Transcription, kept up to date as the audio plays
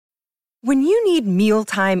When you need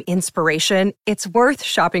mealtime inspiration, it's worth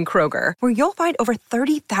shopping Kroger, where you'll find over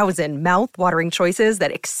 30,000 mouth-watering choices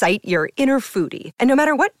that excite your inner foodie. And no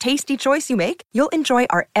matter what tasty choice you make, you'll enjoy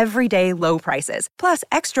our everyday low prices, plus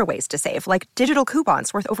extra ways to save, like digital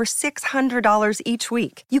coupons worth over $600 each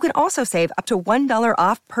week. You can also save up to $1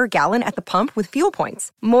 off per gallon at the pump with fuel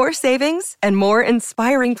points. More savings and more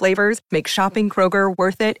inspiring flavors make shopping Kroger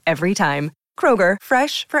worth it every time. Kroger,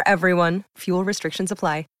 fresh for everyone. Fuel restrictions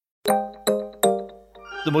apply.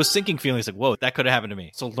 The most sinking feeling is like, whoa, that could have happened to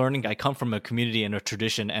me. So learning, I come from a community and a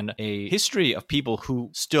tradition and a history of people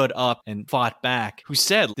who stood up and fought back, who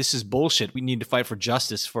said, this is bullshit. We need to fight for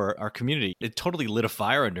justice for our community. It totally lit a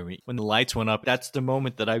fire under me. When the lights went up, that's the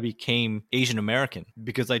moment that I became Asian American,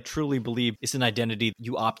 because I truly believe it's an identity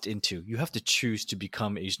you opt into. You have to choose to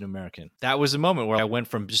become Asian American. That was a moment where I went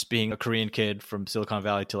from just being a Korean kid from Silicon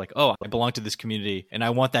Valley to like, oh, I belong to this community and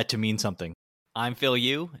I want that to mean something. I'm Phil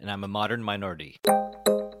Yu, and I'm a modern minority.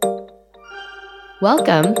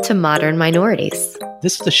 Welcome to Modern Minorities.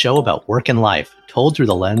 This is a show about work and life, told through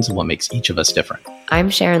the lens of what makes each of us different. I'm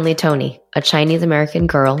Sharon Lee Tony, a Chinese-American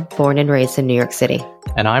girl born and raised in New York City.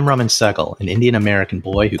 And I'm Raman Sehgal, an Indian-American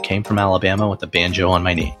boy who came from Alabama with a banjo on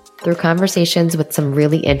my knee. Through conversations with some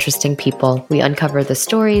really interesting people, we uncover the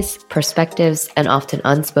stories, perspectives, and often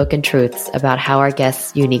unspoken truths about how our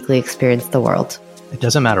guests uniquely experience the world. It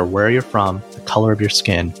doesn't matter where you're from, the color of your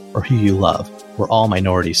skin, or who you love. We're all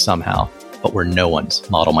minorities somehow, but we're no one's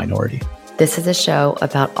model minority. This is a show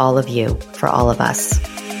about all of you, for all of us.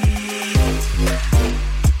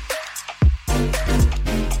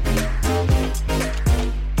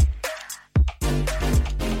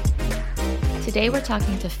 Today we're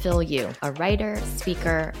talking to Phil Yu, a writer,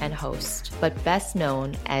 speaker, and host, but best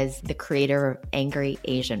known as the creator of Angry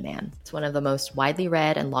Asian Man. It's one of the most widely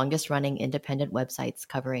read and longest running independent websites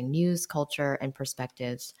covering news, culture, and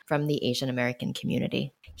perspectives from the Asian American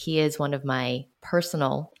community. He is one of my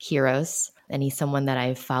personal heroes, and he's someone that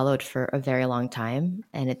I've followed for a very long time,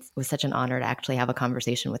 and it was such an honor to actually have a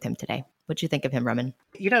conversation with him today. What'd you think of him, Raman?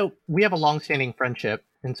 You know, we have a long-standing friendship.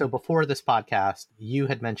 And so before this podcast, you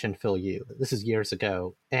had mentioned Phil Yu. This is years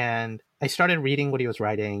ago. And I started reading what he was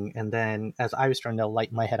writing. And then as I was starting to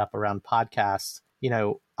light my head up around podcasts, you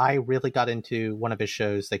know, I really got into one of his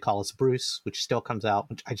shows, They Call Us Bruce, which still comes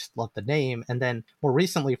out, which I just love the name. And then more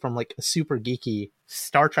recently from like a super geeky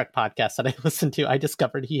Star Trek podcast that I listened to, I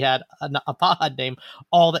discovered he had a pod named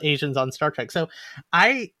All the Asians on Star Trek. So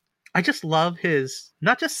I just love his,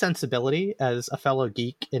 not just sensibility as a fellow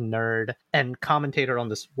geek and nerd and commentator on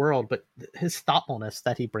this world, but his thoughtfulness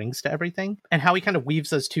that he brings to everything and how he kind of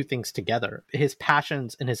weaves those two things together. His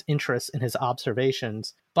passions and his interests and his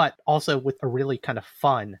observations, but also with a really kind of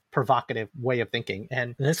fun, provocative way of thinking.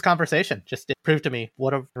 And this conversation just proved to me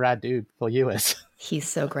what a rad dude Phil Yu is. He's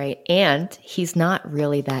so great. And he's not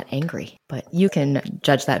really that angry, but you can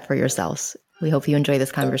judge that for yourselves. We hope you enjoy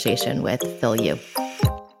this conversation with Phil Yu.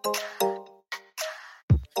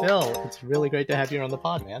 Phil, it's really great to have you on the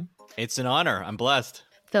pod, man. It's an honor. I'm blessed.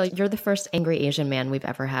 Phil, you're the first angry Asian man we've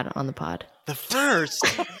ever had on the pod. The first?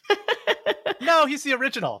 No, he's the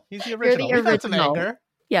original. He's the original. You're the We've had some original. anger.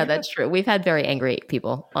 Yeah, that's true. We've had very angry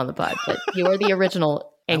people on the pod, but you are the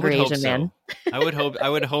original angry Asian man. I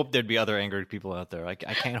would hope there'd be other angry people out there. I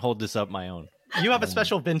can't hold this up my own. You have a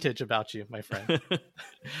special vintage about you, my friend.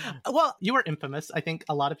 Well, you are infamous. I think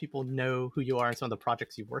a lot of people know who you are and some of the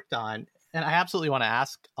projects you've worked on. And I absolutely want to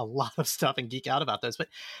ask a lot of stuff and geek out about those. But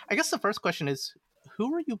I guess the first question is, who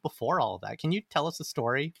were you before all of that? Can you tell us the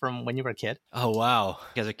story from when you were a kid? Oh, wow.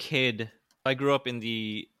 As a kid, I grew up in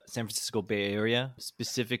the San Francisco Bay Area,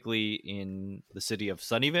 specifically in the city of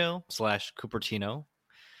Sunnyvale / Cupertino.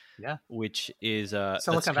 Yeah. Which is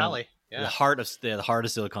Silicon Valley. Yeah. The heart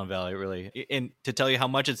of Silicon Valley, really. And to tell you how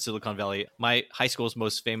much it's Silicon Valley, my high school's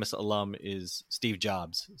most famous alum is Steve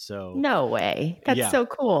Jobs. So no way. That's so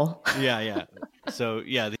cool. Yeah. So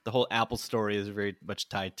yeah, the whole Apple story is very much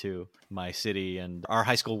tied to my city, and our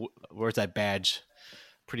high school wears that badge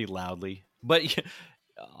pretty loudly. But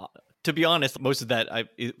to be honest, most of that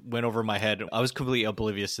it went over my head. I was completely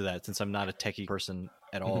oblivious to that since I'm not a techie person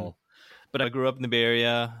at all. Mm-hmm. But I grew up in the Bay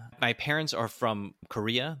Area. My parents are from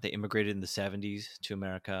Korea. They immigrated in the 70s to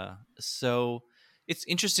America. So it's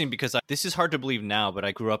interesting because this is hard to believe now, but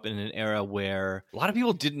I grew up in an era where a lot of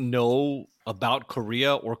people didn't know about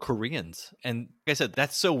Korea or Koreans. And like I said,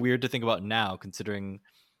 that's so weird to think about now, considering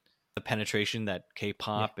the penetration that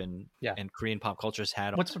K-pop and Korean pop culture has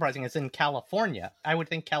had. What's surprising is in California, I would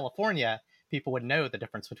think California, people would know the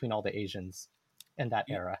difference between all the Asians in that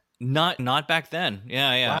era. Not back then.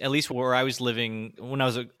 Yeah. Wow. At least where I was living when I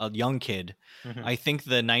was a young kid. Mhm. I think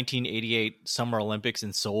the 1988 Summer Olympics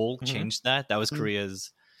in Seoul changed that. That was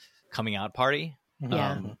Korea's coming out party.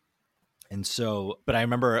 Yeah. And so, but I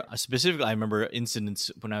remember specifically, I remember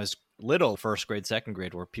incidents when I was little, first grade, second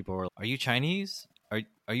grade, where people were, "Are you Chinese?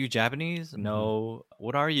 Are you Japanese? No.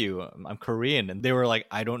 What are you? I'm Korean." And they were like,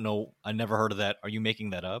 "I don't know. I never heard of that. Are you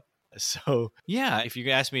making that up?" So yeah, if you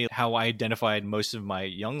ask me how I identified most of my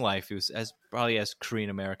young life, it was probably as Korean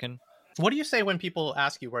American. What do you say when people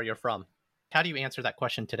ask you where you're from? How do you answer that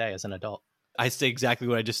question today as an adult? I say exactly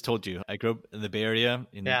what I just told you. I grew up in the Bay Area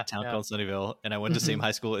in a town called Sunnyvale, and I went to the same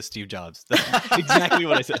high school as Steve Jobs. That's exactly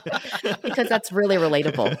what I said. Because that's really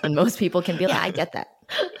relatable. And most people can be like, I get that.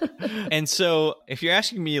 And so if you're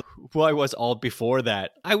asking me who I was all before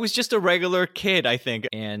that, I was just a regular kid, I think.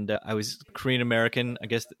 And I was Korean American, I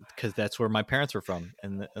guess, because that's where my parents were from.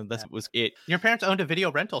 And that was it. Your parents owned a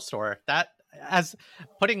video rental store. That, as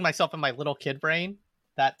putting myself in my little kid brain,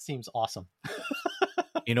 that seems awesome.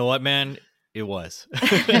 You know what, man? It was.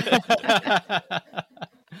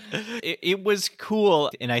 It was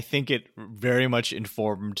cool, and I think it very much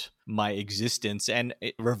informed my existence, and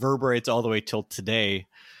it reverberates all the way till today.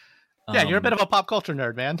 Yeah, you're a bit of a pop culture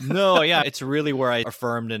nerd, man. No, yeah, it's really where I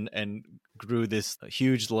affirmed and grew this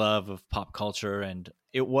huge love of pop culture, and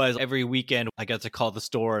it was every weekend I got to call the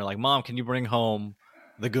store and like, "Mom, can you bring home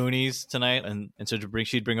the Goonies tonight?" And so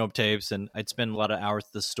she'd bring home tapes, and I'd spend a lot of hours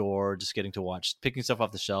at the store just getting to watch, picking stuff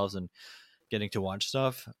off the shelves and getting to watch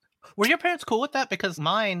stuff. Were your parents cool with that? Because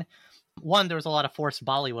mine, one, there was a lot of forced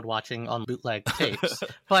Bollywood watching on bootleg tapes.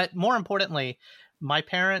 But more importantly, my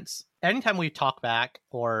parents, anytime we talk back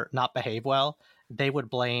or not behave well, they would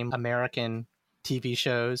blame American TV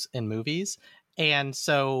shows and movies. And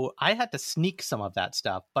so I had to sneak some of that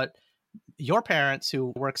stuff. But your parents,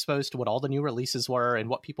 who were exposed to what all the new releases were and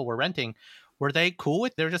what people were renting, were they cool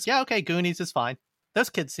with? They're just, yeah, okay, Goonies is fine. Those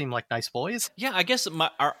kids seem like nice boys. Yeah, I guess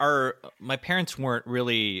my parents weren't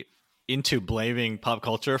really into blaming pop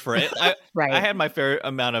culture for it. Right. I had my fair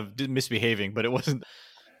amount of misbehaving, but it wasn't.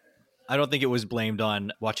 I don't think it was blamed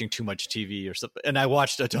on watching too much TV or something. And I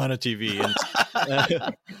watched a ton of TV,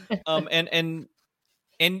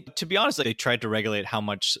 and to be honest, they tried to regulate how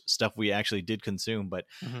much stuff we actually did consume. But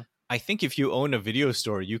I think if you own a video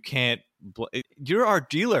store, you can't. You're our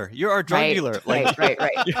dealer. You're our drug dealer. Right.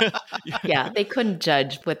 Yeah, they couldn't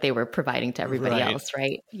judge what they were providing to everybody else,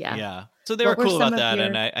 right? Yeah. So they were cool about that,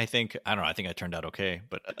 and I think I don't know. I think I turned out okay.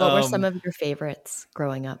 But what were some of your favorites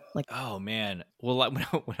growing up? Like, oh man, well,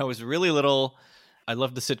 when I was really little, I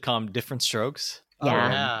loved the sitcom Different Strokes.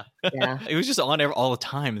 Yeah. It was just on all the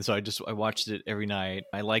time, and so I watched it every night.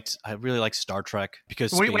 I really liked Star Trek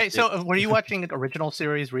because so were you watching original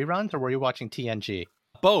series reruns or were you watching TNG?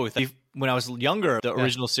 Both. When I was younger, the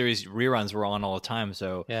original series reruns were on all the time,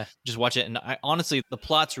 so just watch it. And I honestly, the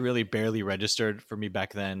plots really barely registered for me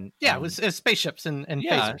back then. Yeah, it was spaceships and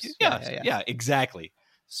phasers. Yeah, exactly.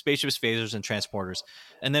 Spaceships, phasers, and transporters.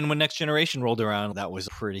 And then when Next Generation rolled around, that was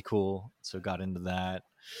pretty cool. So got into that.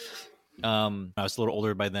 I was a little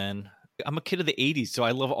older by then. I'm a kid of the 80s, so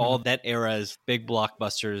I love all that era's big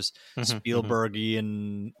blockbusters, Spielberg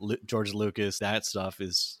and George Lucas. That stuff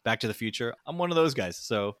is Back to the Future. I'm one of those guys,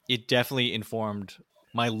 so it definitely informed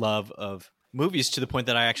my love of movies to the point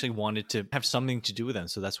that I actually wanted to have something to do with them.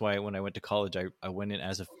 So that's why when I went to college, I went in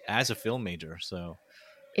as a film major. So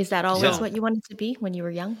is that always what you wanted to be when you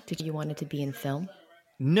were young? Did you want it to be in film?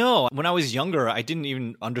 No, when I was younger, I didn't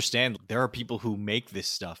even understand there are people who make this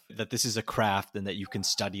stuff, that this is a craft and that you can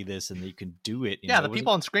study this and that you can do it. The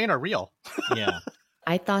people on screen are real. Yeah.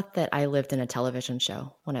 I thought that I lived in a television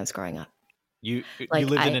show when I was growing up. You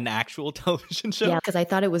lived in an actual television show? Yeah, because I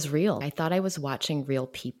thought it was real. I thought I was watching real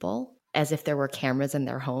people as if there were cameras in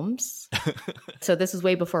their homes. So this was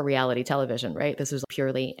way before reality television, right? This was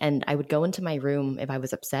purely, and I would go into my room if I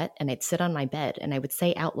was upset and I'd sit on my bed and I would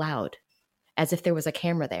say out loud, as if there was a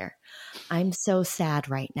camera there, "I'm so sad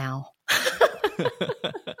right now."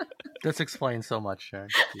 This explains so much, Sharon.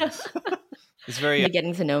 It's very You're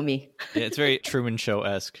getting to know me. Yeah, it's very Truman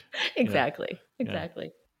Show-esque. Exactly.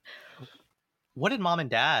 What did mom and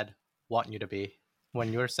dad want you to be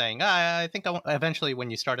when you were saying, I think eventually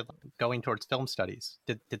when you started going towards film studies?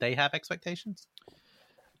 Did they have expectations?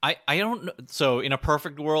 I don't know. So in a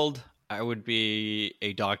perfect world, I would be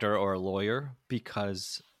a doctor or a lawyer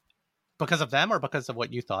because of them or because of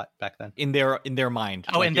what you thought back then? In their mind.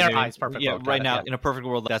 Oh, in their eyes, perfect. Yeah, right now, in a perfect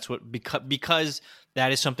world, that's what, because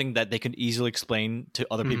that is something that they can easily explain to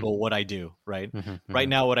other people what I do, right? Right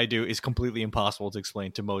now, what I do is completely impossible to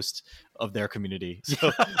explain to most of their community.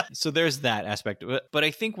 So there's that aspect of it. But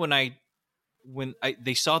I think when I when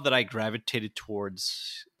they saw that I gravitated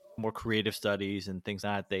towards more creative studies and things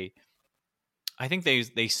like that, I think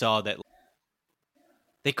they saw that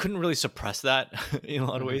they couldn't really suppress that in a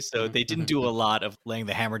lot of ways. So they didn't do a lot of laying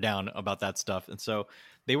the hammer down about that stuff. And so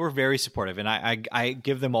they were very supportive. And I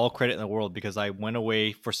give them all credit in the world, because I went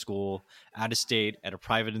away for school out of state at a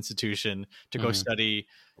private institution to go study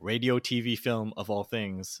radio, TV, film, of all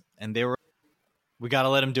things. And we got to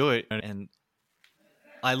let them do it. And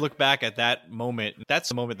I look back at that moment. That's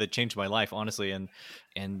the moment that changed my life, honestly.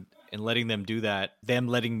 And letting them do that, them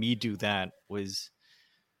letting me do that, was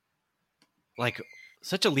like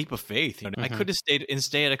such a leap of faith. I could have stayed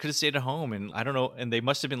instead. I could have stayed at home, and I don't know. And they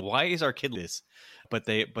must have been, why is our kid this? But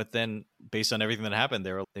then based on everything that happened,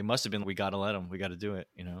 they must have been, we got to let them. We got to do it.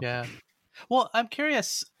 Yeah. Well, I'm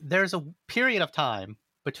curious. There's a period of time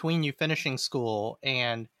between you finishing school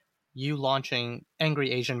and you launching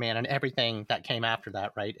Angry Asian Man and everything that came after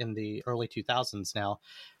that, right, in the early 2000s now.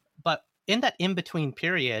 But in that in-between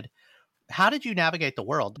period, how did you navigate the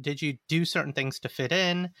world? Did you do certain things to fit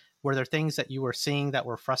in? Were there things that you were seeing that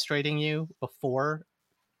were frustrating you before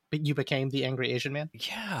you became the Angry Asian Man?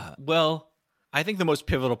 Yeah. Well, I think the most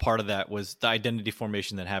pivotal part of that was the identity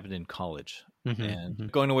formation that happened in college. And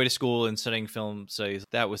going away to school and studying film studies,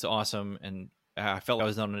 that was awesome. And I felt I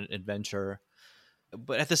was on an adventure.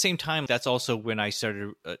 But at the same time, that's also when I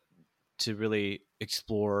started to really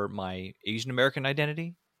explore my Asian American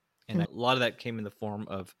identity. And a lot of that came in the form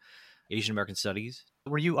of Asian American studies.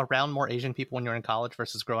 Were you around more Asian people when you were in college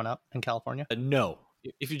versus growing up in California? No.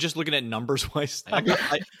 If you're just looking at numbers wise,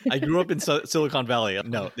 I grew up in Silicon Valley.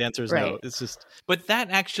 No, the answer is no. It's just, but that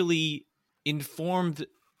actually informed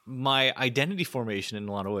my identity formation in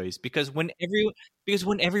a lot of ways, because when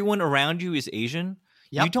everyone around you is Asian,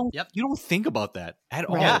 you don't think about that at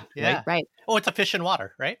all. Yeah. Right. Oh, it's a fish in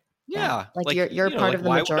water, right? Yeah. Like you're part of the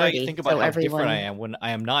majority. Why would I think about how different I am when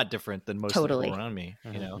I am not different than most of the people around me,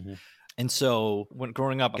 And so when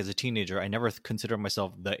growing up as a teenager, I never considered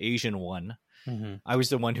myself the Asian one. I was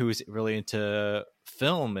the one who was really into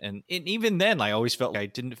film. And even then, I always felt like I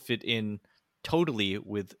didn't fit in totally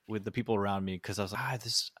with the people around me, because I was like,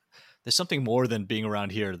 there's something more than being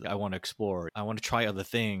around here that I want to explore. I want to try other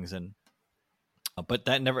things. But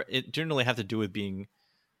it didn't really have to do with being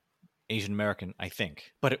Asian American, I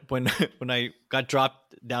think. But when I got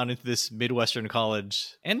dropped down into this Midwestern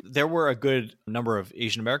college, and there were a good number of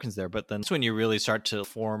Asian Americans there, but then that's when you really start to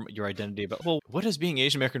form your identity about, well, what does being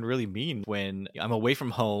Asian American really mean when I'm away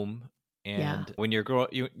from home, and when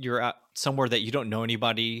you're at somewhere that you don't know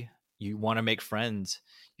anybody, you want to make friends,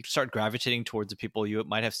 you start gravitating towards the people you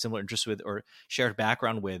might have similar interests with or shared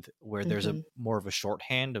background with, where there's a more of a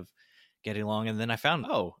shorthand of getting along. And then I found,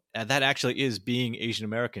 that actually is being Asian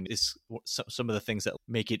American, is some of the things that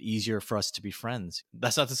make it easier for us to be friends.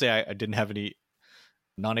 That's not to say I didn't have any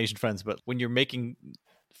non-Asian friends, but when you're making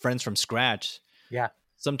friends from scratch,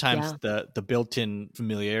 sometimes the built-in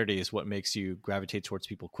familiarity is what makes you gravitate towards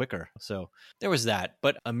people quicker. So there was that.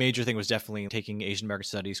 But a major thing was definitely taking Asian American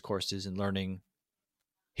studies courses and learning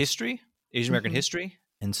history, Asian American history.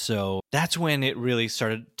 And so that's when it really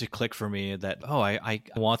started to click for me that, I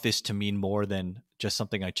want this to mean more than just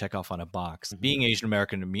something I check off on a box. Being Asian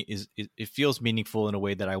American to me it feels meaningful in a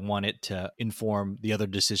way that I want it to inform the other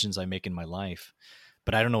decisions I make in my life.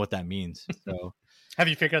 But I don't know what that means. So have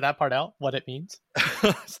you figured that part out, what it means?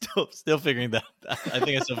 Still figuring that. I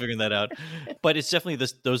think I'm still figuring that out. But it's definitely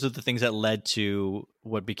those are the things that led to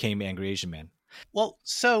what became Angry Asian Man. Well,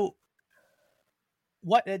 so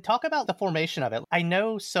talk about the formation of it. I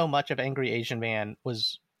know so much of Angry Asian Man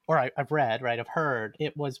I've read, right? I've heard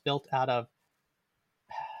it was built out of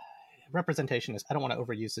representation. I don't want to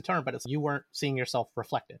overuse the term, but you weren't seeing yourself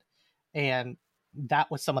reflected. And that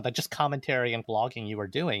was some of the just commentary and blogging you were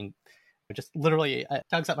doing. It just literally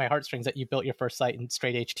tugs at my heartstrings that you built your first site in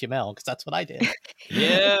straight HTML, because that's what I did.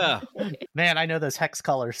 Yeah. Man, I know those hex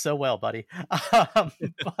colors so well, buddy.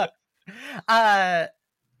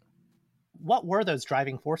 What were those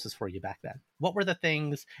driving forces for you back then? What were the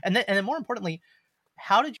things? And then more importantly,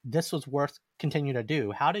 how did this was worth continuing to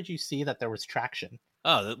do? How did you see that there was traction?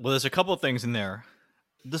 Oh, well, there's a couple of things in there.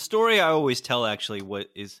 The story I always tell, actually, what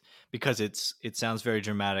is, because it sounds very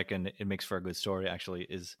dramatic and it makes for a good story, actually,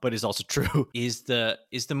 but is also true, is the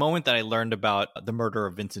moment that I learned about the murder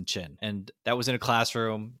of Vincent Chin. And that was in a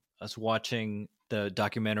classroom. I was watching the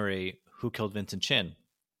documentary Who Killed Vincent Chin.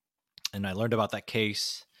 And I learned about that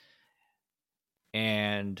case.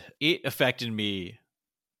 And it affected me.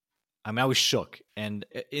 I mean, I was shook. And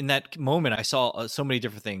in that moment, I saw so many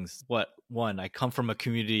different things. One, I come from a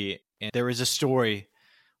community, and there is a story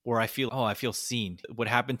where I feel seen. What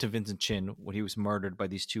happened to Vincent Chin when he was murdered by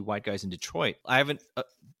these two white guys in Detroit? I haven't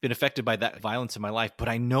been affected by that violence in my life, but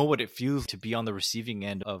I know what it feels to be on the receiving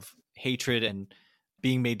end of hatred and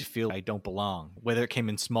being made to feel I don't belong, whether it came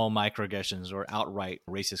in small microaggressions or outright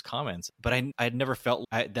racist comments. But I had never felt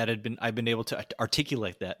I've been able to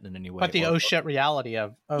articulate that in any way. But the shit reality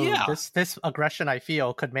of, Yeah. this aggression I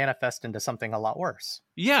feel could manifest into something a lot worse.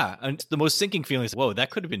 Yeah, and the most sinking feeling is, whoa, that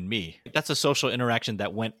could have been me. That's a social interaction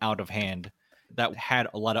that went out of hand, that had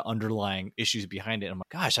a lot of underlying issues behind it. I'm like,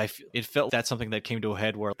 gosh, it felt that's something that came to a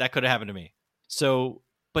head where that could have happened to me. So,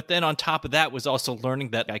 but then on top of that was also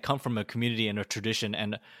learning that I come from a community and a tradition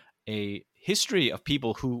and a history of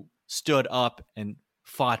people who stood up and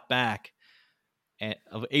fought back, and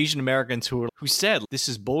of Asian Americans who said, this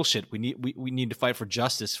is bullshit. We need to fight for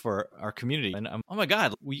justice for our community. And oh my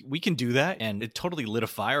God, we can do that. And it totally lit a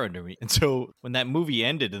fire under me. And so when that movie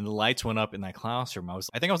ended and the lights went up in that classroom,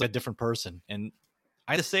 I think I was a different person. And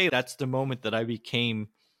I have to say that's the moment that I became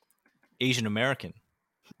Asian American,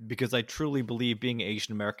 because I truly believe being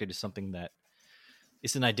Asian American is something that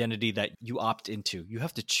it's an identity that you opt into. You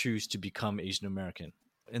have to choose to become Asian American.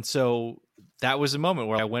 And so that was a moment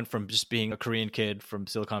where I went from just being a Korean kid from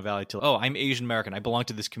Silicon Valley to, I'm Asian American. I belong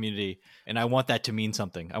to this community and I want that to mean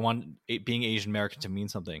something. I want being Asian American to mean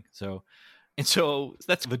something. So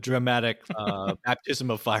that's the dramatic baptism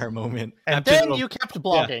of fire moment. And then you kept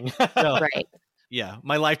blogging. Yeah. Right. Yeah.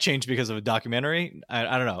 My life changed because of a documentary.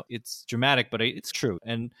 I don't know. It's dramatic, but it's true.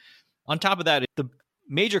 And on top of that, the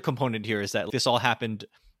major component here is that this all happened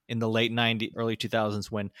in the late 90s, early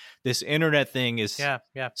 2000s, when this internet thing is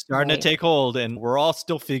starting to take hold, and we're all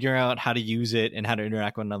still figuring out how to use it and how to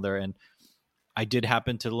interact with one another. And I did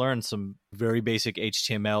happen to learn some very basic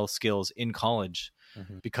HTML skills in college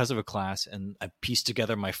because of a class, and I pieced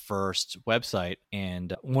together my first website.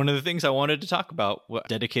 And one of the things I wanted to talk about,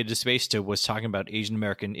 dedicated a space to, was talking about Asian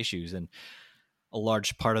American issues. And a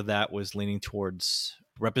large part of that was leaning towards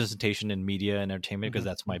representation in media and entertainment, because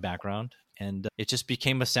that's my background. And it just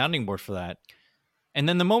became a sounding board for that. And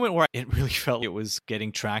then the moment where it really felt it was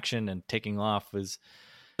getting traction and taking off was,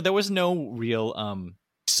 there was no real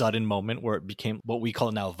sudden moment where it became what we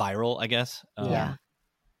call now viral, I guess.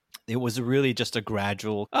 It was really just a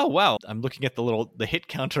gradual, oh, wow, I'm looking at the hit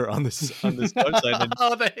counter on this website.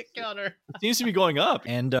 And the hit counter. It seems to be going up.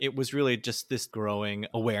 And it was really just this growing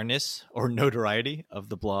awareness or notoriety of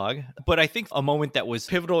the blog. But I think a moment that was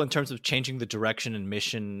pivotal in terms of changing the direction and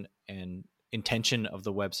mission and intention of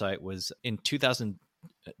the website was in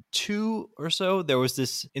 2002 or so. There was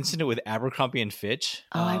this incident with Abercrombie and Fitch.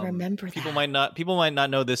 I remember that. People might not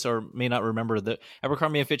know this or may not remember that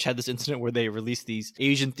Abercrombie and Fitch had this incident where they released these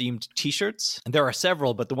Asian themed t-shirts. And there are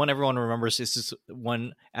several, but the one everyone remembers is this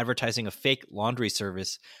one advertising a fake laundry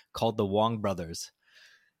service called the Wong Brothers.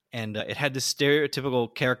 And it had this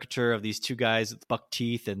stereotypical caricature of these two guys with buck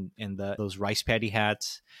teeth and those rice paddy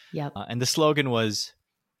hats. Yep. And the slogan was,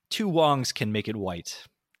 "Two Wongs can make it white."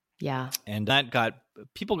 Yeah. And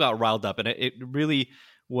people got riled up. And it really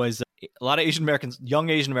was a lot of young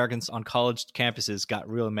Asian Americans on college campuses got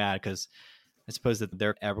real mad because I suppose that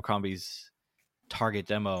they're Abercrombie's target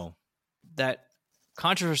demo. That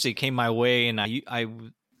controversy came my way, and I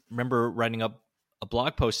remember writing up a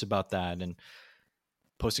blog post about that and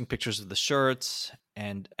posting pictures of the shirts.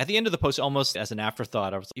 And at the end of the post, almost as an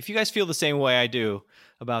afterthought, I was like, if you guys feel the same way I do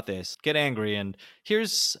about this, get angry. And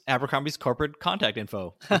here's Abercrombie's corporate contact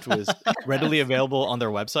info, which was readily available on their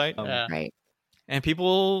website. Right. And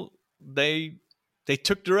people, they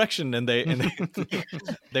took direction and they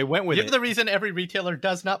they went with it. You're the reason every retailer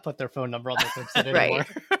does not put their phone number on their website anymore.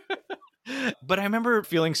 But I remember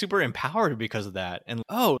feeling super empowered because of that. And,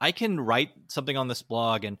 I can write something on this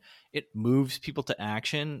blog and it moves people to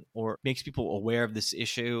action or makes people aware of this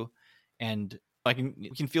issue. And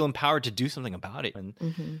we can feel empowered to do something about it.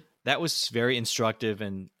 And that was very instructive.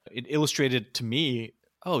 And it illustrated to me,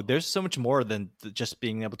 there's so much more than just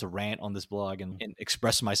being able to rant on this blog and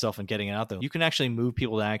express myself and getting it out there. You can actually move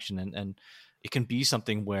people to action, and it can be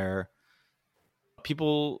something where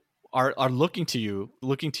people are looking to you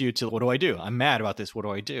to, what do I do? I'm mad about this. What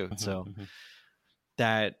do I do? So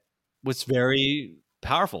that was very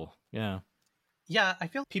powerful. Yeah. Yeah. I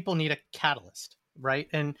feel people need a catalyst, right?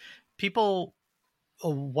 And people,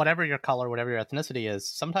 whatever your color, whatever your ethnicity is,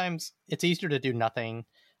 sometimes it's easier to do nothing.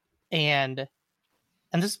 And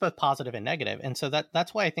this is both positive and negative. And so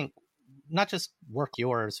that's why I think not just work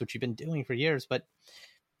yours, which you've been doing for years, but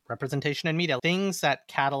representation in media, things that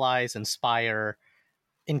catalyze, inspire,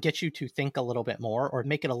 and get you to think a little bit more or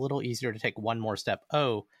make it a little easier to take one more step.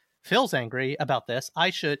 Phil's angry about this.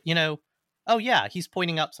 I should, Oh, yeah. He's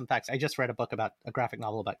pointing out some facts. I just read a graphic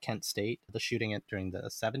novel about Kent State, the shooting it during the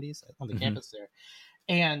 70s on the campus there.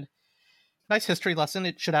 And nice history lesson.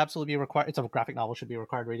 It should absolutely be required. It's a graphic novel, should be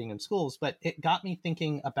required reading in schools. But it got me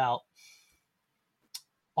thinking about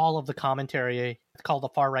all of the commentary, it's called the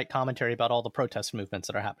far right commentary about all the protest movements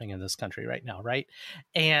that are happening in this country right now, right?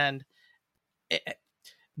 And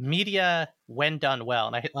media, when done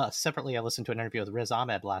well, and separately I listened to an interview with Riz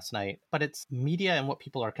Ahmed last night, but it's media and what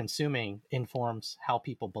people are consuming informs how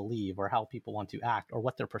people believe or how people want to act or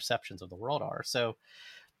what their perceptions of the world are. So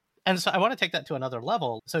I want to take that to another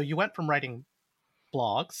level. So you went from writing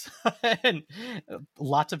blogs and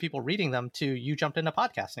lots of people reading them to you jumped into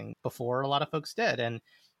podcasting before a lot of folks did. And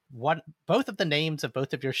both of the names of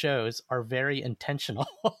both of your shows are very intentional.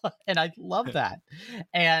 And I love that.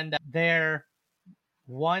 And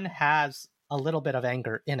one has a little bit of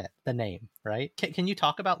anger in it, the name, right? Can you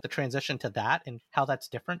talk about the transition to that and how that's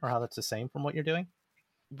different or how that's the same from what you're doing?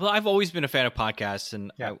 Well, I've always been a fan of podcasts, and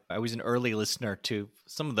I was an early listener to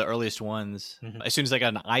some of the earliest ones. As soon as I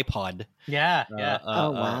got an iPod. Yeah.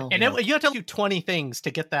 Oh, wow. And you have to do 20 things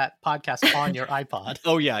to get that podcast on your iPod.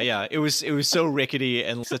 Oh, yeah. It was so rickety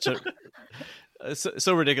and such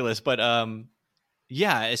so ridiculous. But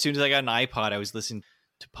as soon as I got an iPod, I was listening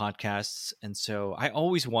to podcasts, and so I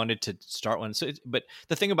always wanted to start one. But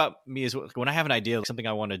the thing about me is when I have an idea, like something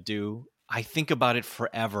I want to do, I think about it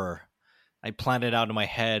forever. I plan it out in my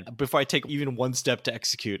head before I take even one step to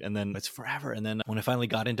execute, and then it's forever. And then when I finally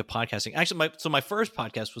got into podcasting, actually, my first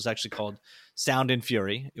podcast was actually called Sound and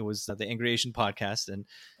Fury. It was the Angry Asian podcast, and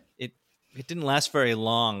it didn't last very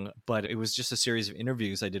long, but it was just a series of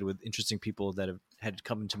interviews I did with interesting people that had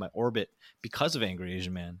come into my orbit because of Angry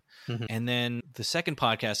Asian Man. And then the second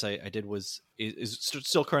podcast I did is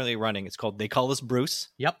still currently running. It's called They Call Us Bruce.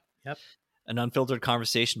 Yep. An unfiltered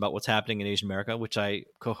conversation about what's happening in Asian America, which I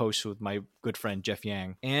co-host with my good friend Jeff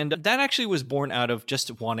Yang. And that actually was born out of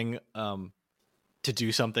just wanting to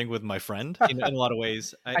do something with my friend in a lot of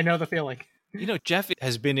ways. I know the feeling. Jeff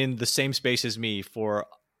has been in the same space as me for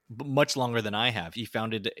much longer than I have. He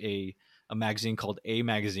founded a magazine called A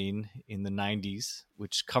Magazine in the 90s,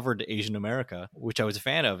 which covered Asian America, which I was a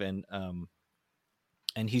fan of. And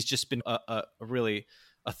he's just been a really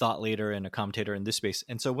a thought leader and a commentator in this space.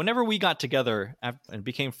 And so whenever we got together and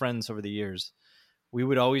became friends over the years, we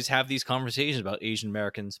would always have these conversations about Asian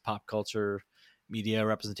Americans, pop culture, media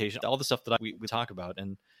representation, all the stuff that we talk about.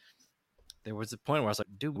 And there was a point where I was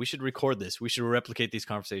like, dude, we should record this. We should replicate these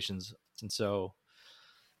conversations. And so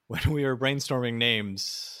when we were brainstorming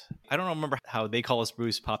names, I don't remember how They Call Us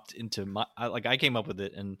Bruce popped into I came up with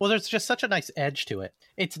it. And well, there's just such a nice edge to it.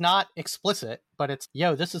 It's not explicit, but it's,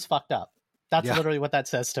 this is fucked up. That's literally what that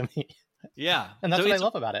says to me. Yeah. And that's what I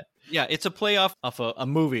love about it. Yeah, it's a play off of a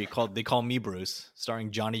movie called They Call Me Bruce,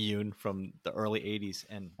 starring Johnny Yoon from the early 80s.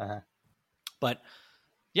 And But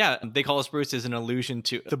yeah, They Call Us Bruce is an allusion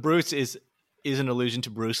to... The Bruce is an allusion to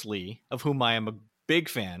Bruce Lee, of whom I am a big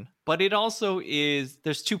fan. But it also is...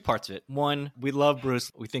 There's two parts of it. One, we love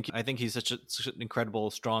Bruce. I think he's such an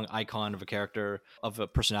incredible, strong icon of a character, of a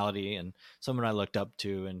personality, and someone I looked up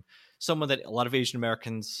to, and someone that a lot of Asian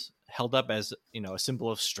Americans held up as, a symbol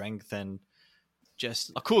of strength and just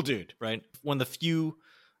a cool dude, right? One of the few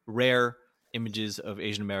rare images of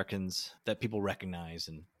Asian Americans that people recognize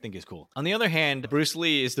and think is cool. On the other hand, Bruce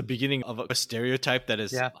Lee is the beginning of a stereotype that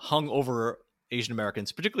is hung over Asian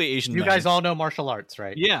Americans, particularly Asian men. You guys all know martial arts,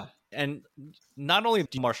 right? Yeah. And not only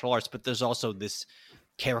martial arts, but there's also this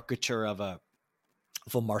caricature of a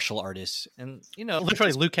martial artist. And,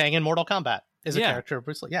 literally Liu Kang in Mortal Kombat is a character of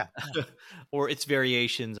Bruce Lee. Yeah. Or its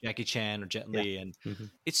variations, Jackie Chan or Jet Li. And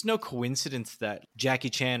it's no coincidence that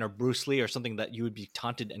Jackie Chan or Bruce Lee are something that you would be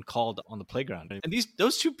taunted and called on the playground. And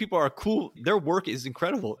those two people are cool. Their work is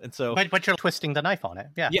incredible. And so, but you're twisting the knife on it.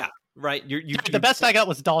 Yeah. Yeah. Right. The best I got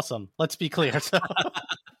was Dalsum. Let's be clear. So.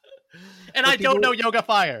 And I don't know Yoga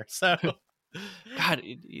Fire. So. God,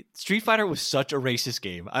 Street Fighter was such a racist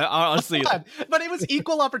game. I honestly, but it was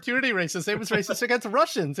equal opportunity racist. It was racist against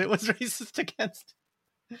Russians. It was racist against.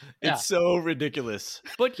 It's so ridiculous.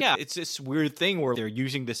 But yeah, it's this weird thing where they're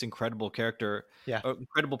using this incredible character,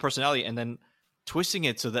 incredible personality, and then twisting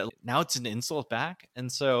it so that now it's an insult back.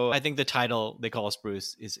 And so I think the title They Call Us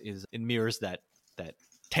Bruce is it mirrors that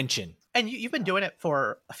tension. And you've been doing it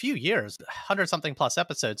for a few years, 100-something plus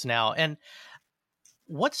episodes now. And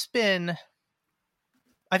what's been...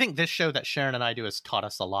 I think this show that Sharon and I do has taught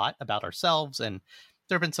us a lot about ourselves, and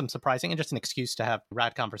there have been some surprising and just an excuse to have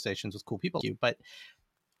rad conversations with cool people. But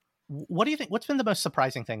what do you think? What's been the most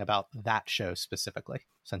surprising thing about that show specifically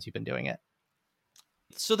since you've been doing it?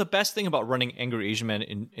 So the best thing about running Angry Asian Man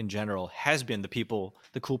in general has been the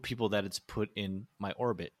cool people that it's put in my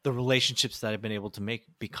orbit, the relationships that I've been able to make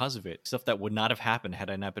because of it, stuff that would not have happened had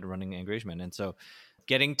I not been running Angry Asian Man. And so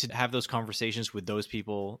getting to have those conversations with those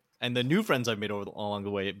people and the new friends I've made along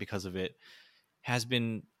the way because of it has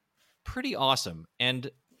been pretty awesome. And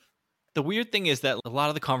the weird thing is that a lot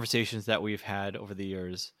of the conversations that we've had over the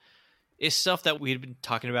years is stuff that we had been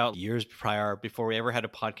talking about years prior, before we ever had a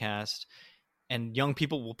podcast. And young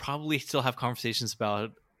people will probably still have conversations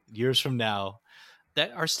about years from now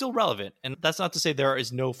that are still relevant. And that's not to say there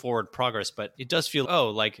is no forward progress, but it does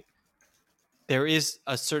feel, like there is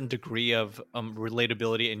a certain degree of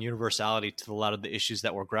relatability and universality to a lot of the issues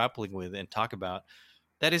that we're grappling with and talk about.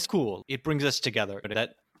 That is cool. It brings us together. That,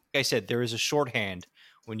 like I said, there is a shorthand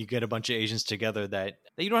when you get a bunch of Asians together that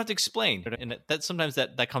you don't have to explain. And that sometimes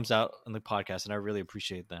that comes out on the podcast, and I really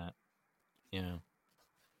appreciate that. Yeah.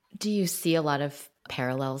 Do you see a lot of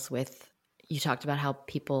parallels with, you talked about how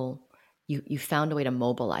people, you found a way to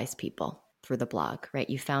mobilize people through the blog, right?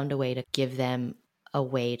 You found a way to give them a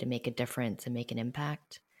way to make a difference and make an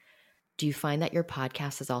impact. Do you find that your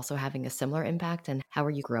podcast is also having a similar impact, and how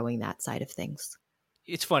are you growing that side of things?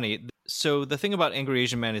 It's funny. So the thing about Angry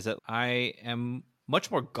Asian Man is that I am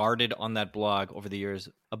much more guarded on that blog over the years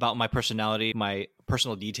about my personality, my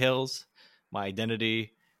personal details, my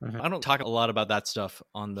identity. I don't talk a lot about that stuff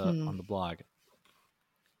on the blog.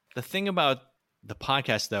 The thing about the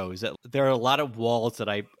podcast, though, is that there are a lot of walls that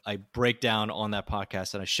I break down on that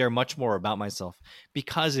podcast, and I share much more about myself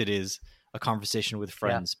because it is a conversation with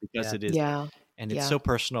friends, because it is, and it's so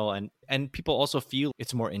personal, and people also feel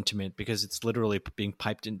it's more intimate because it's literally being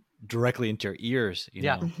piped in directly into your ears, you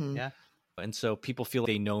know? And so people feel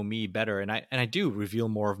they know me better, and I do reveal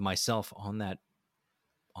more of myself on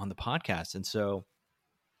the podcast, and so,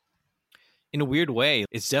 in a weird way,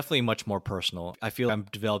 it's definitely much more personal. I feel I'm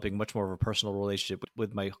developing much more of a personal relationship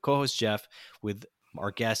with my co-host Jeff, with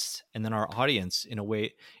our guests, and then our audience in a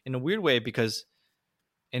weird way, because,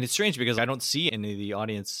 and it's strange because I don't see any of the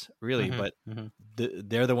audience really, but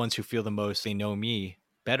they're the ones who feel the most. They know me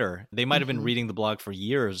better. They might have been reading the blog for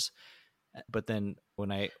years, but then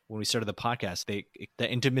when we started the podcast,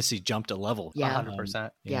 the intimacy jumped a level.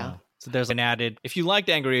 100%. So there's an added, if you liked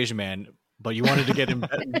Angry Asian Man, but you wanted to get him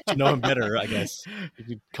to know him better, I guess you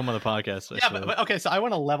could come on the podcast. But okay, so I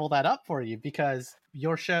want to level that up for you, because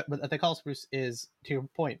your show, The Call Spruce, is, to your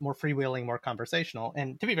point, more freewheeling, more conversational.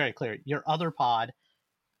 And to be very clear, your other pod,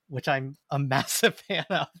 which I'm a massive fan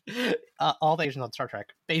of, All the Asians on Star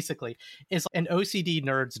Trek, basically is an OCD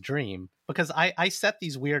nerd's dream, because I set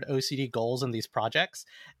these weird OCD goals in these projects,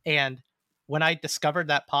 and when I discovered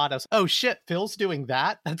that pod, I was, oh shit, Phil's doing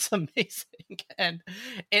that? That's amazing.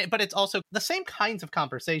 But it's also the same kinds of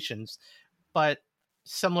conversations, but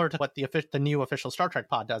similar to what the new official Star Trek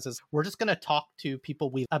pod does, is we're just going to talk to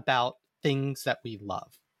people about things that we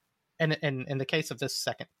love. And in the case of this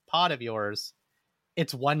second pod of yours,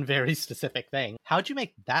 it's one very specific thing. How'd you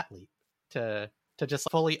make that leap to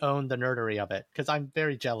just fully own the nerdery of it? Because I'm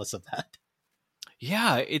very jealous of that.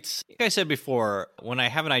 Yeah, it's like I said before, when I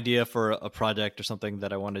have an idea for a project or something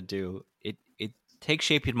that I want to do, it takes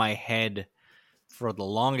shape in my head for the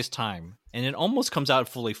longest time, and it almost comes out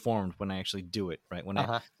fully formed when I actually do it, right?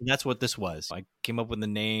 That's what this was. I came up with the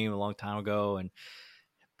name a long time ago and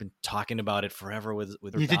been talking about it forever with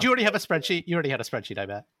Did you already have a spreadsheet? You already had a spreadsheet, I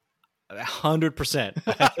bet. 100%.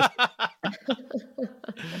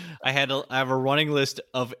 I have a running list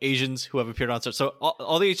of Asians who have appeared on Star Trek. So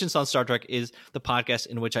all the Asians on Star Trek is the podcast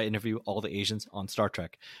in which I interview all the Asians on Star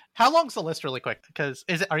Trek. How long's the list, really quick? Because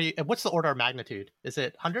what's the order of magnitude? Is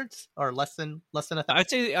it hundreds or less than 1,000?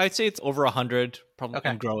 I'd say it's over 100, probably,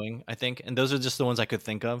 and growing, I think. And those are just the ones I could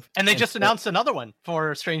think of. And they just announced another one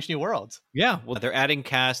for Strange New Worlds. Yeah, well, they're adding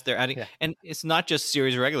cast, and it's not just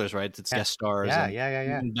series regulars, right? It's guest stars,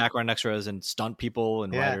 and background extras and stunt people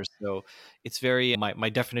and writers. So it's very, my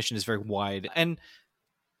definition is very wide. And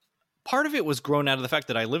part of it was grown out of the fact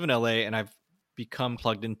that I live in LA and I've become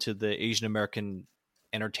plugged into the Asian American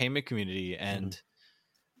entertainment community, and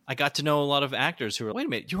I got to know a lot of actors who were, wait a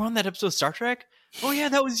minute, you were on that episode of Star Trek? Oh yeah,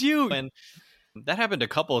 that was you. And that happened a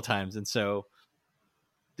couple of times. And so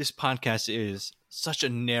this podcast is such a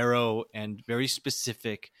narrow and very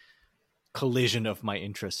specific collision of my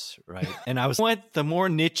interests, right? And I was, what, the more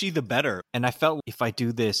niche-y, the better. And I felt if I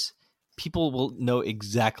do this, people will know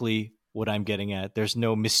exactly what I'm getting at. There's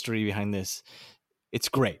no mystery behind this. It's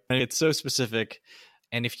great. It's so specific.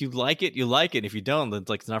 And if you like it, you like it. If you don't, then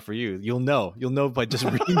it's not for you. You'll know by just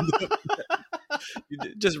reading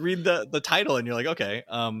the title, and you're like, okay.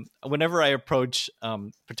 Whenever I approach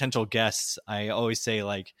potential guests, I always say,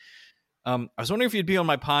 like, I was wondering if you'd be on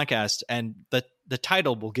my podcast, and the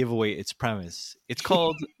title will give away its premise. It's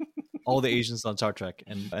called All the Asians on Star Trek,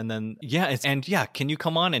 and then can you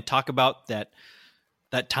come on and talk about that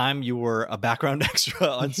time you were a background extra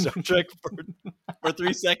on Star Trek for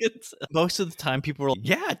 3 seconds? Most of the time, people were like,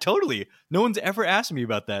 "Yeah, totally." No one's ever asked me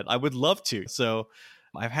about that. I would love to. So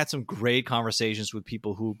I've had some great conversations with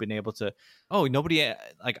people who've been able to. Oh, nobody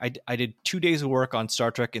like I did 2 days of work on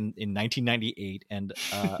Star Trek in 1998, and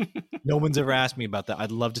no one's ever asked me about that.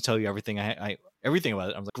 I'd love to tell you everything everything about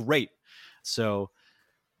it. I was like, great. So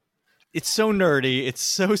it's so nerdy, it's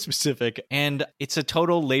so specific, and it's a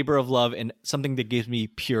total labor of love and something that gives me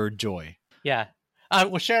pure joy. Yeah.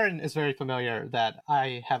 Well, Sharon is very familiar that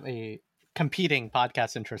I have a competing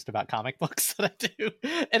podcast interest about comic books that I do.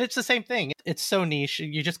 And it's the same thing. It's so niche.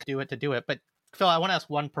 You just do it to do it. But Phil, I want to ask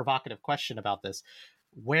one provocative question about this.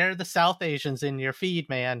 Where are the South Asians in your feed,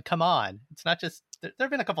 man? Come on. It's not just, there have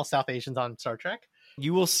been a couple South Asians on Star Trek.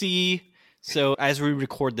 You will see. So as we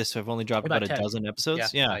record this, I've only dropped about 10? a dozen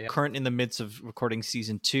episodes. Yeah. Current in the midst of recording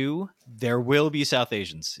season 2. There will be South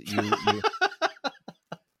Asians.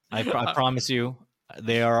 I promise you.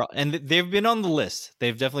 They are, and they've been on the list.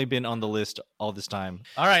 They've definitely been on the list all this time.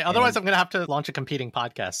 All right. Otherwise, I'm going to have to launch a competing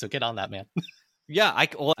podcast. So get on that, man. Yeah, I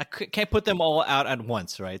can't put them all out at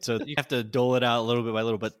once, right? So you have to dole it out a little bit by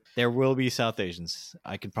little, but there will be South Asians.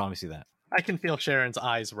 I can promise you that. I can feel Sharon's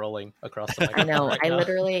eyes rolling across the I microphone. know. Right I now.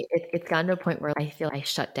 literally, it's gotten to a point where I feel I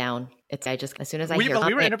shut down. As soon as I hear we were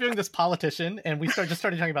something, interviewing this politician, and we started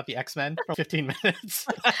talking about the X-Men for 15 minutes.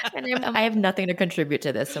 and I have nothing to contribute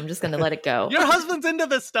to this, so I'm just going to let it go. Your husband's into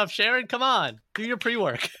this stuff, Sharon. Come on, do your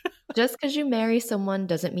pre-work. Just because you marry someone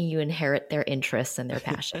doesn't mean you inherit their interests and their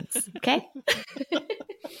passions. Okay.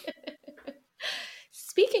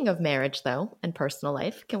 Speaking of marriage, though, and personal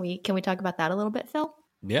life, can we talk about that a little bit, Phil?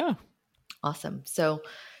 Yeah. Awesome. So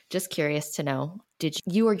just curious to know, did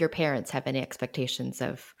you or your parents have any expectations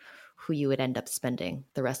of who you would end up spending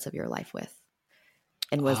the rest of your life with?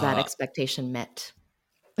 And was that expectation met?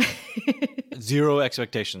 0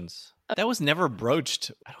 expectations. That was never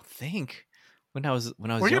broached, I don't think, when I was Were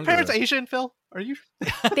younger. your parents Asian, Phil? Are you?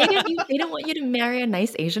 They didn't want you to marry a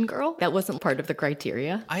nice Asian girl? That wasn't part of the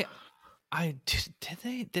criteria? Did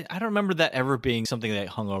they? I don't remember that ever being something that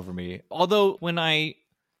hung over me. Although when I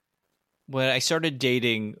started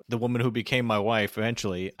dating the woman who became my wife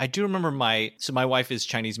eventually, I do remember my wife is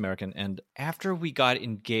Chinese American, and after we got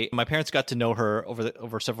engaged, my parents got to know her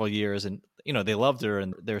over several years, and they loved her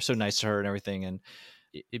and they were so nice to her and everything, and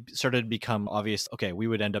it started to become obvious, okay, we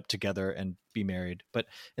would end up together and be married.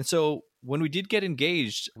 And so when we did get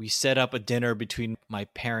engaged, we set up a dinner between my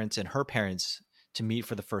parents and her parents to meet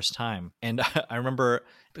for the first time. And I remember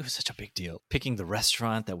it was such a big deal picking the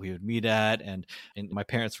restaurant that we would meet at. And my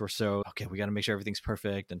parents were so, okay, we got to make sure everything's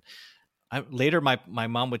perfect. And later, my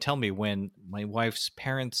mom would tell me when my wife's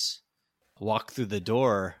parents walked through the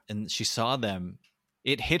door and she saw them,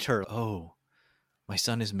 it hit her. Oh, my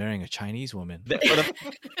son is marrying a Chinese woman.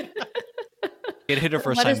 It hit her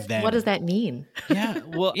first time then. What does that mean? Yeah.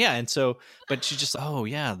 Well, yeah. And so, but she just, oh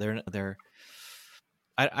yeah, they're,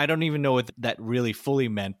 I don't even know what that really fully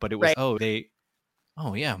meant, but it was, right.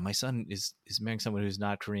 Oh yeah, my son is marrying someone who's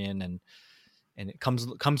not Korean, and it comes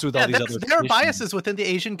with all these other. There are biases within the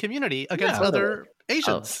Asian community against other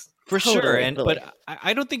Asians. For totally, sure. totally. But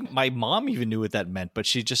I don't think my mom even knew what that meant, but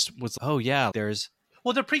she just was, oh yeah, there's.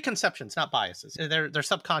 Well, they're preconceptions, not biases. They're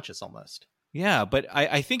subconscious almost. Yeah, but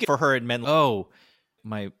I think for her it meant, oh,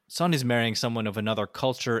 my son is marrying someone of another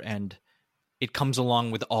culture, and it comes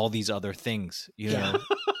along with all these other things, you know?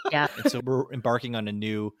 Yeah. And so we're embarking on a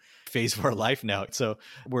new phase of our life now. So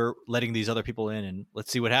we're letting these other people in, and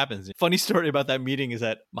let's see what happens. Funny story about that meeting is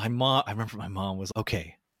that I remember my mom was,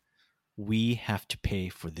 okay, we have to pay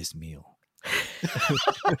for this meal.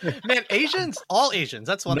 Man, all Asians,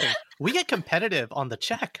 that's one thing. We get competitive on the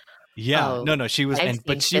check. Yeah, no, she was,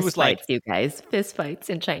 but she was like, you guys, fist fights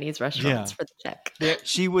in Chinese restaurants for the check. Yeah,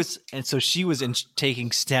 she was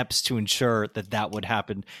taking steps to ensure that would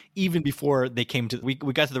happen even before they came to. We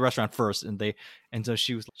got to the restaurant first, and so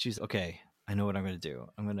she's okay. I know what I'm going to do.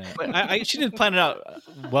 But she didn't plan it out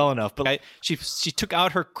well enough. But she took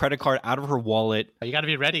out her credit card out of her wallet. You got to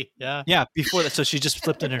be ready. Yeah. Before that, so she just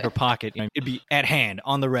flipped it in her pocket. It'd be at hand,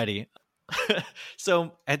 on the ready.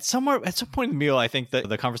 So at some point in the meal, I think that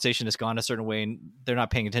the conversation has gone a certain way and they're not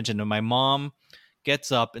paying attention. And my mom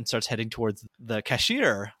gets up and starts heading towards the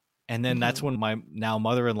cashier. And then that's when my now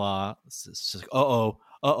mother-in-law is like,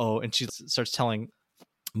 uh-oh. And she starts telling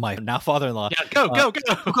my now father-in-law, go. No,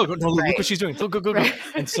 look what she's doing. Go. Right.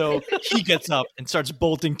 And so he gets up and starts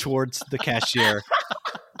bolting towards the cashier.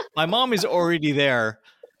 My mom is already there.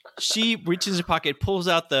 she reaches in her pocket, pulls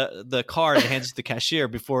out the card, and hands it to the cashier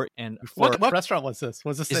before. What restaurant was this?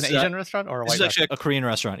 Was this an Asian restaurant or a white This is actually restaurant? a Korean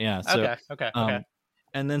restaurant. Yeah. So, Okay.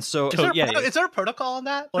 And then so Is is there a protocol on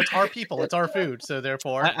that? Well, it's our people, it's our food, so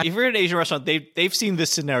therefore. if you're in an Asian restaurant, they've seen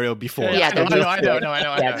this scenario before. Yeah, I know.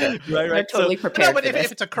 Right. They're totally prepared. No, but for this.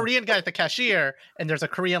 if it's a Korean guy at the cashier and there's a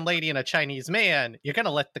Korean lady and a Chinese man, you're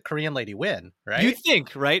gonna let the Korean lady win, right? You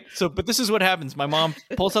think, right? So, but this is what happens. My mom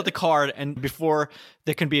pulls out the card, and before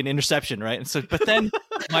there can be an interception, right? And so, but then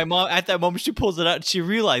my mom, at that moment, she pulls it out, and she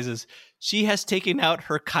realizes she has taken out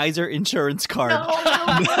her Kaiser insurance card.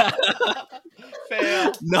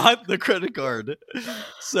 Fail. Not the credit card.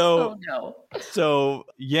 So, Oh no. so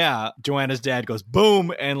yeah, Joanna's dad goes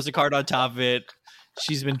boom and there's a card on top of it.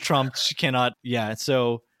 She's been trumped. She cannot. Yeah.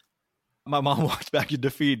 So my mom walked back in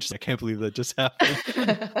defeat. She's like, I can't believe that just happened.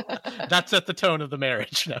 That set the tone of the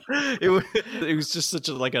marriage. No. It was just such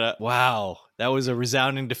a wow. That was a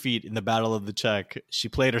resounding defeat in the Battle of the Check. She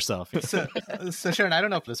played herself. So Sharon, I don't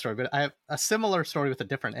know if this story, but I have a similar story with a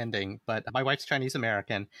different ending. But my wife's Chinese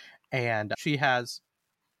American, and she has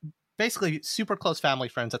basically super close family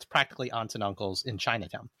friends that's practically aunts and uncles in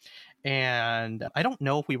Chinatown. And I don't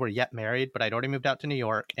know if we were yet married, but I'd already moved out to New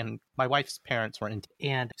York, and my wife's parents were in.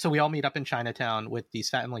 And so we all meet up in Chinatown with these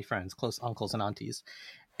family friends, close uncles and aunties.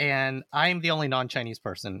 And I'm the only non-Chinese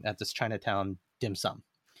person at this Chinatown dim sum.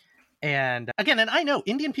 And again, and I know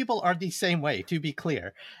Indian people are the same way, to be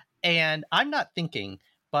clear. And I'm not thinking,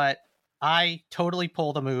 but I totally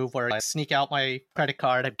pull the move where I sneak out my credit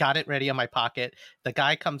card. I've got it ready in my pocket. The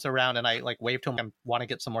guy comes around and I wave to him. I want to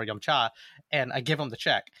get some more yum cha. And I give him the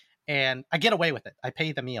check. And I get away with it. I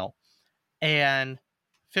pay the meal. And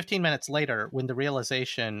 15 minutes later, when the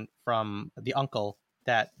realization from the uncle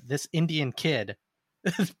that this Indian kid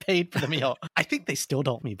paid for the meal, I think they still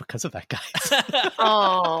don't me because of that, guys.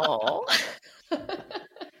 Oh.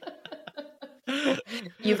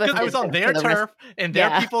 I was on their turf in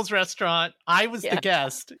their people's restaurant. I was the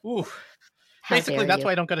guest. Ooh. Basically, that's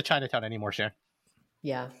why I don't go to Chinatown anymore, Sharon.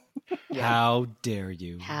 Yeah. How dare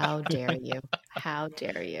you? How dare you? How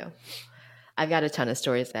dare you? I've got a ton of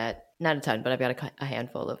stories not a ton, but I've got a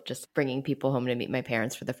handful of just bringing people home to meet my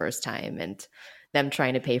parents for the first time and them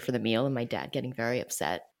trying to pay for the meal and my dad getting very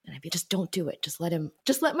upset. And I'd be, just don't do it. Just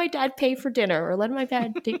let my dad pay for dinner or let my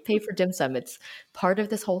dad pay for dim sum. It's part of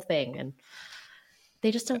this whole thing. And they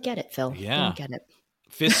just don't get it, Phil. Yeah. They don't get it.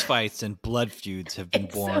 Fist fights and blood feuds have been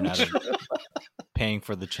born out of paying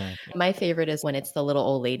for the check. My favorite is when it's the little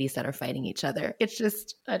old ladies that are fighting each other. It's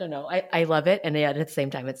just, I don't know. I love it. And yet at the same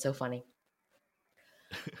time, it's so funny.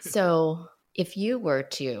 So if you were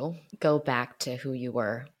to go back to who you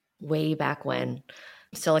were way back when,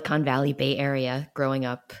 Silicon Valley, Bay Area, growing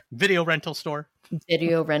up. Video rental store,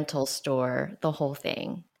 the whole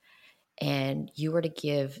thing. And you were to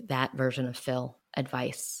give that version of Phil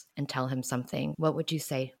advice and tell him something, what would you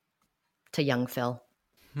say to young Phil?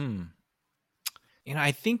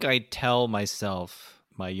 I think I'd tell myself,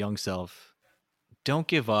 my young self, don't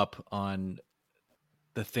give up on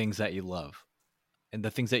the things that you love and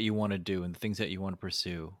the things that you want to do and the things that you want to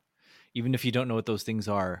pursue, even if you don't know what those things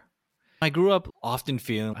are. I grew up often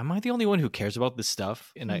feeling, am I the only one who cares about this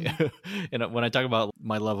stuff? And and when I talk about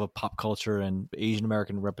my love of pop culture and Asian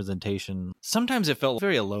American representation, sometimes it felt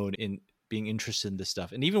very alone in being interested in this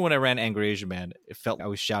stuff. And even when I ran Angry Asian Man, it felt I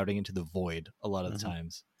was shouting into the void a lot of the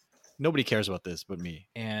times. Nobody cares about this but me.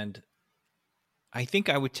 And I think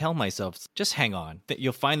I would tell myself, just hang on. That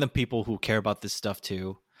you'll find the people who care about this stuff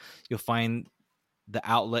too. You'll find the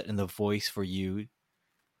outlet and the voice for you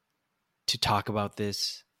to talk about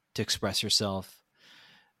this, to express yourself.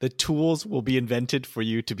 The tools will be invented for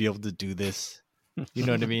you to be able to do this. You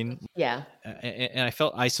know what I mean? Yeah. And I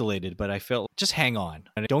felt isolated, but I felt just hang on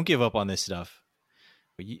and don't give up on this stuff.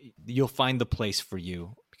 You'll find the place for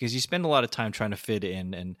you because you spend a lot of time trying to fit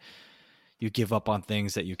in and you give up on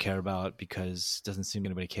things that you care about because it doesn't seem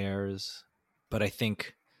anybody cares. But I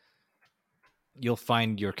think you'll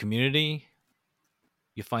find your community,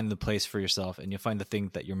 you'll find the place for yourself, and you'll find the thing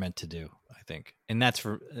that you're meant to do, I think. And that's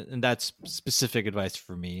specific advice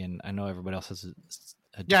for me. And I know everybody else has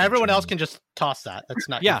everyone else can just toss that. That's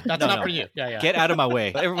not for you. Yeah. Get out of my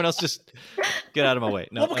way. Everyone else just get out of my way.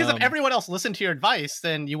 No, well, because if everyone else listened to your advice,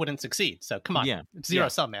 then you wouldn't succeed. So come on. Yeah. It's zero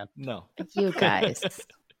sum, man. No. You guys.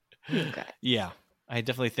 Yeah. I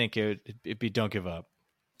definitely think it'd be don't give up.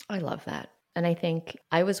 I love that. And I think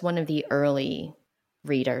I was one of the early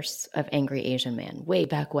readers of Angry Asian Man way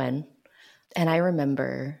back when. And I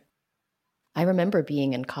remember I remember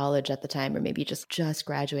being in college at the time, or maybe just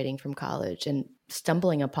graduating from college and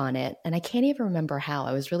stumbling upon it. And I can't even remember how.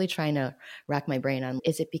 I was really trying to rack my brain on,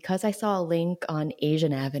 is it because I saw a link on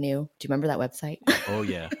Asian Avenue? Do you remember that website? Oh,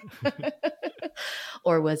 yeah.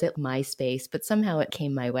 Or was it MySpace? But somehow it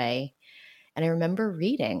came my way. And I remember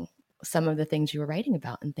reading some of the things you were writing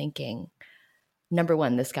about and thinking, number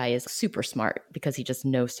one, this guy is super smart because he just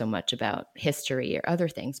knows so much about history or other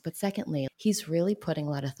things. But secondly, he's really putting a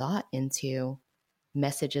lot of thought into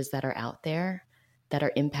messages that are out there that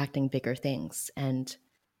are impacting bigger things. And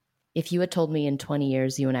if you had told me in 20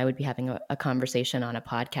 years, you and I would be having a conversation on a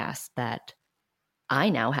podcast that I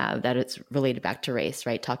now have, that it's related back to race,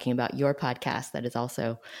 right? Talking about your podcast that is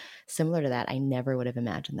also similar to that, I never would have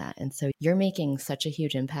imagined that. And so you're making such a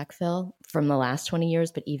huge impact, Phil, from the last 20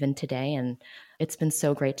 years, but even today. And it's been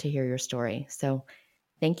so great to hear your story. So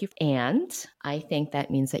thank you. And I think that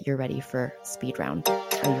means that you're ready for speed round.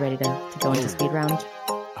 Are you ready to go into speed round?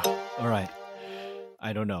 All right.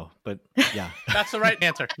 I don't know, but yeah. That's the right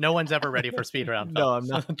answer. No one's ever ready for speed round. No, I'm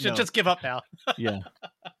not. Just give up now. Yeah.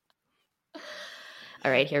 All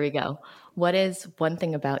right, here we go. What is one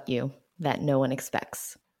thing about you that no one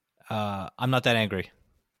expects? I'm not that angry.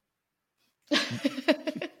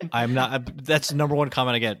 I'm not. That's the number one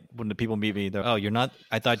comment I get when the people meet me. They're, oh, you're not.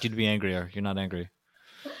 I thought you'd be angrier. You're not angry.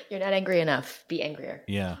 You're not angry enough. Be angrier.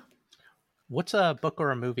 Yeah. What's a book or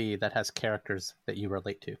a movie that has characters that you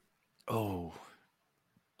relate to? Oh,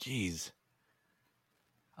 geez.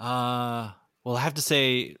 Well, I have to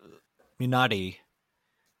say, Minari.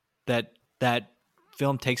 That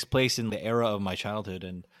film takes place in the era of my childhood,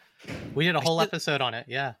 and we did a whole episode on it.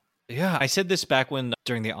 Yeah. Yeah, I said this back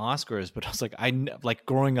during the Oscars, but I was like,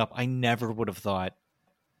 growing up, I never would have thought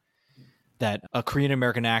that a Korean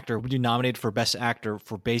American actor would be nominated for Best Actor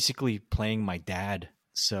for basically playing my dad.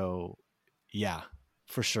 So, yeah,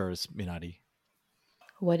 for sure, it's Minari.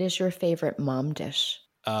 What is your favorite mom dish?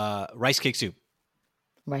 Rice cake soup.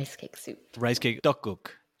 Rice cake soup. Rice cake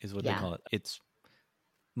tteokguk is what they call it. It's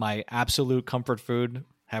my absolute comfort food.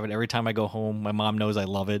 Have it every time I go home. My mom knows I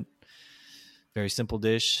love it. Very simple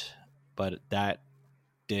dish, but that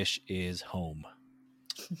dish is home.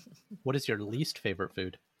 What is your least favorite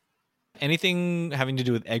food? Anything having to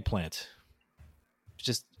do with eggplant.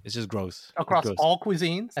 It's just gross. Across all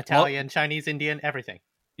cuisines, Italian, Chinese, Indian, everything.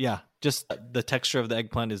 Yeah, just the texture of the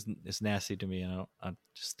eggplant is nasty to me.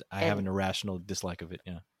 I have an irrational dislike of it.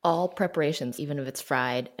 Yeah. All preparations, even if it's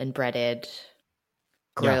fried and breaded,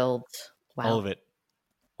 grilled. Yeah. Wow. All of it.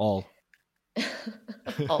 All.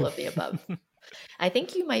 All of the above. I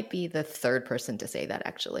think you might be the third person to say that,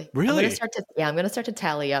 actually. Really? I'm going to start to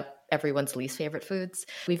tally up everyone's least favorite foods.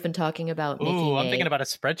 We've been talking about making I'm thinking about a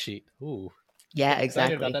spreadsheet. Ooh. Yeah,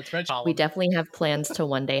 exactly. About that spreadsheet. We definitely have plans to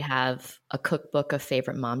one day have a cookbook of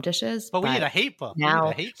favorite mom dishes. But we need a hate book.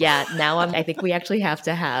 Now I think we actually have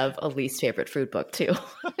to have a least favorite food book too.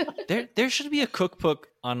 There should be a cookbook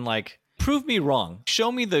on prove me wrong.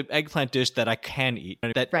 Show me the eggplant dish that I can eat.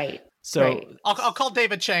 Right. So right. I'll call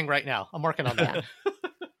David Chang right now. I'm working on that.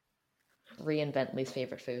 Yeah. Reinvent least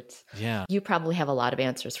favorite foods. Yeah. You probably have a lot of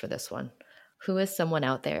answers for this one. Who is someone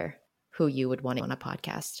out there who you would want on a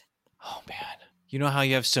podcast? Oh man. You know how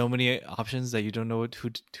you have so many options that you don't know who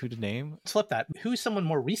to name? Flip that. Who's someone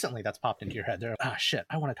more recently that's popped into your head? Shit,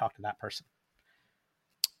 I want to talk to that person.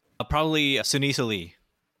 Probably Sunisa Lee,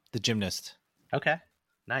 the gymnast. Okay.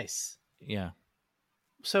 Nice. Yeah.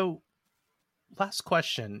 So, last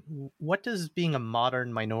question. What does being a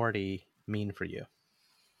modern minority mean for you?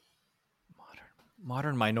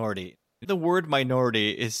 Modern minority. The word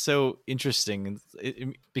minority is so interesting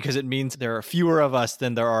because it means there are fewer of us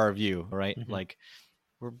than there are of you, right? Mm-hmm.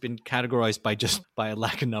 We've been categorized by a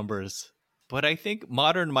lack of numbers. But I think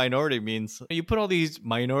modern minority means you put all these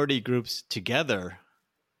minority groups together,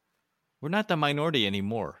 we're not the minority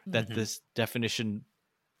anymore. Mm-hmm. That this definition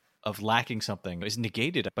of lacking something is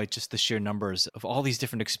negated by just the sheer numbers of all these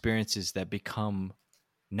different experiences that become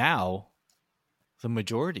now the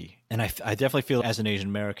majority. And I definitely feel as an Asian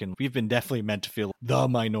American, we've been definitely meant to feel the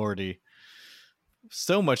minority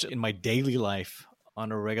so much in my daily life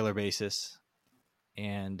on a regular basis.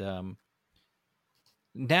 And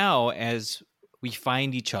now as we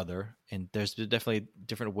find each other, and there's definitely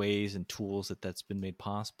different ways and tools that's been made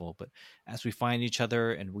possible, but as we find each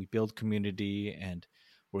other and we build community and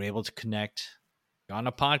we're able to connect on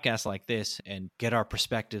a podcast like this and get our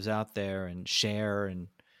perspectives out there and share and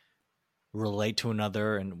relate to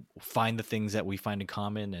another and find the things that we find in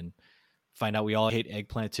common and find out we all hate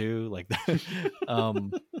eggplant too. Like that.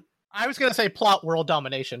 I was going to say plot world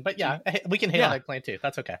domination, but yeah, we can hate on eggplant too.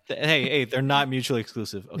 That's okay. Hey, they're not mutually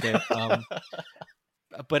exclusive. Okay.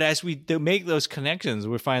 But as we make those connections,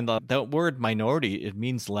 we find that word minority, it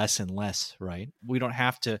means less and less, right? We don't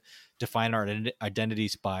have to define our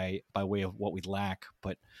identities by way of what we lack,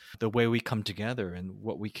 but the way we come together and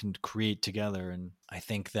what we can create together. And I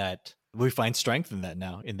think that we find strength in that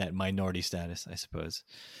now, in that minority status, I suppose.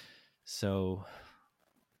 So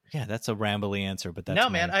yeah, that's a rambly answer, but that's no,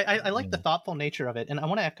 man. I like the thoughtful nature of it, and I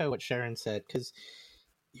want to echo what Sharon said, because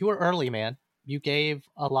you were early, man. You gave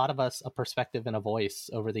a lot of us a perspective and a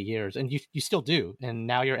voice over the years, and you still do. And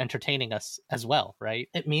now you're entertaining us as well, right?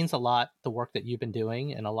 It means a lot, the work that you've been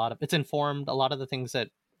doing, and it's informed a lot of the things that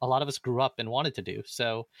a lot of us grew up and wanted to do.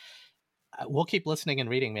 So we'll keep listening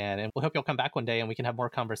and reading, man. And we hope you'll come back one day and we can have more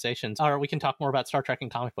conversations, or we can talk more about Star Trek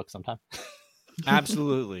and comic books sometime.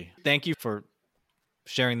 Absolutely. Thank you for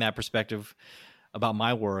sharing that perspective about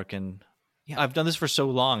my work. And yeah, I've done this for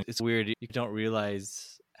so long. It's weird. You don't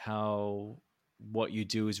realize how what you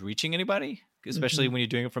do is reaching anybody, especially when you're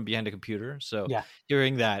doing it from behind a computer. So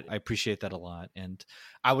hearing that, I appreciate that a lot. And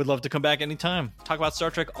I would love to come back anytime, talk about Star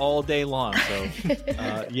Trek all day long. So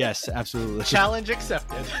yes, absolutely. Challenge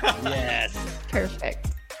accepted. Yes. Perfect.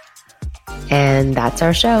 And that's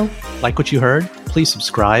our show. Like what you heard? Please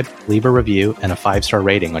subscribe, leave a review, and a 5-star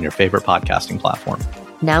rating on your favorite podcasting platform.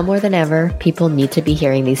 Now more than ever, people need to be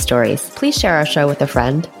hearing these stories. Please share our show with a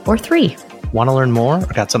friend or 3. Want to learn more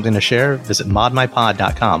or got something to share? Visit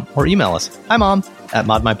modmypod.com or email us,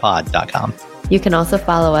 himom@modmypod.com. You can also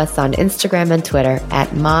follow us on Instagram and Twitter at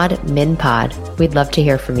modminpod. We'd love to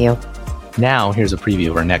hear from you. Now, here's a preview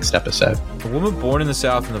of our next episode. A woman born in the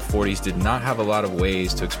South in the 40s did not have a lot of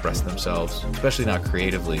ways to express themselves, especially not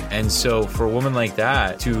creatively. And so for a woman like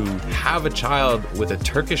that to have a child with a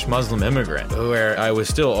Turkish Muslim immigrant, where I was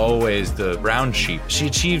still always the brown sheep, she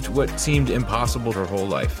achieved what seemed impossible her whole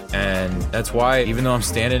life. And that's why, even though I'm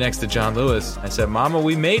standing next to John Lewis, I said, Mama,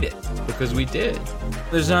 we made it, because we did.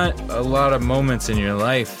 There's not a lot of moments in your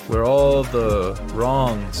life where all the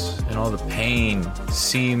wrongs and all the pain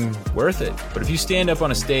seem worth it. But if you stand up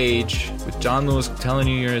on a stage with John Lewis telling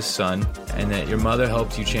you you're his son and that your mother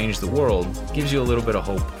helped you change the world, it gives you a little bit of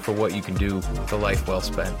hope for what you can do with a life well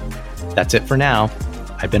spent. That's it for now.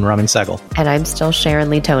 I've been Raman Segal. And I'm still Sharon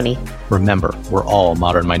Lee Tony. Remember, we're all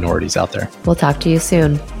modern minorities out there. We'll talk to you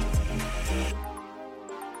soon.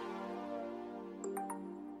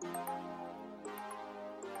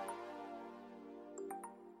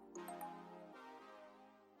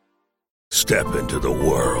 Step into the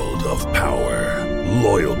world of power,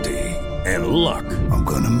 loyalty, and luck. I'm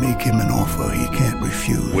gonna make him an offer he can't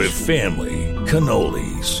refuse. With family,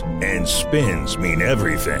 cannolis, and spins mean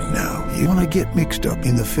everything. Now, you wanna get mixed up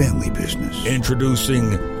in the family business.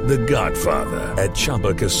 Introducing The Godfather at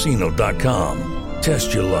ChumbaCasino.com.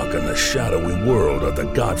 Test your luck in the shadowy world of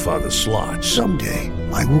The Godfather slot. Someday,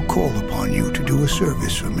 I will call upon you to do a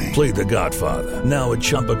service for me. Play The Godfather, now at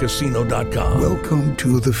ChumbaCasino.com. Welcome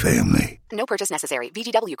to the family. No purchase necessary.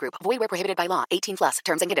 VGW Group. Void where prohibited by law. 18+.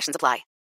 Terms and conditions apply.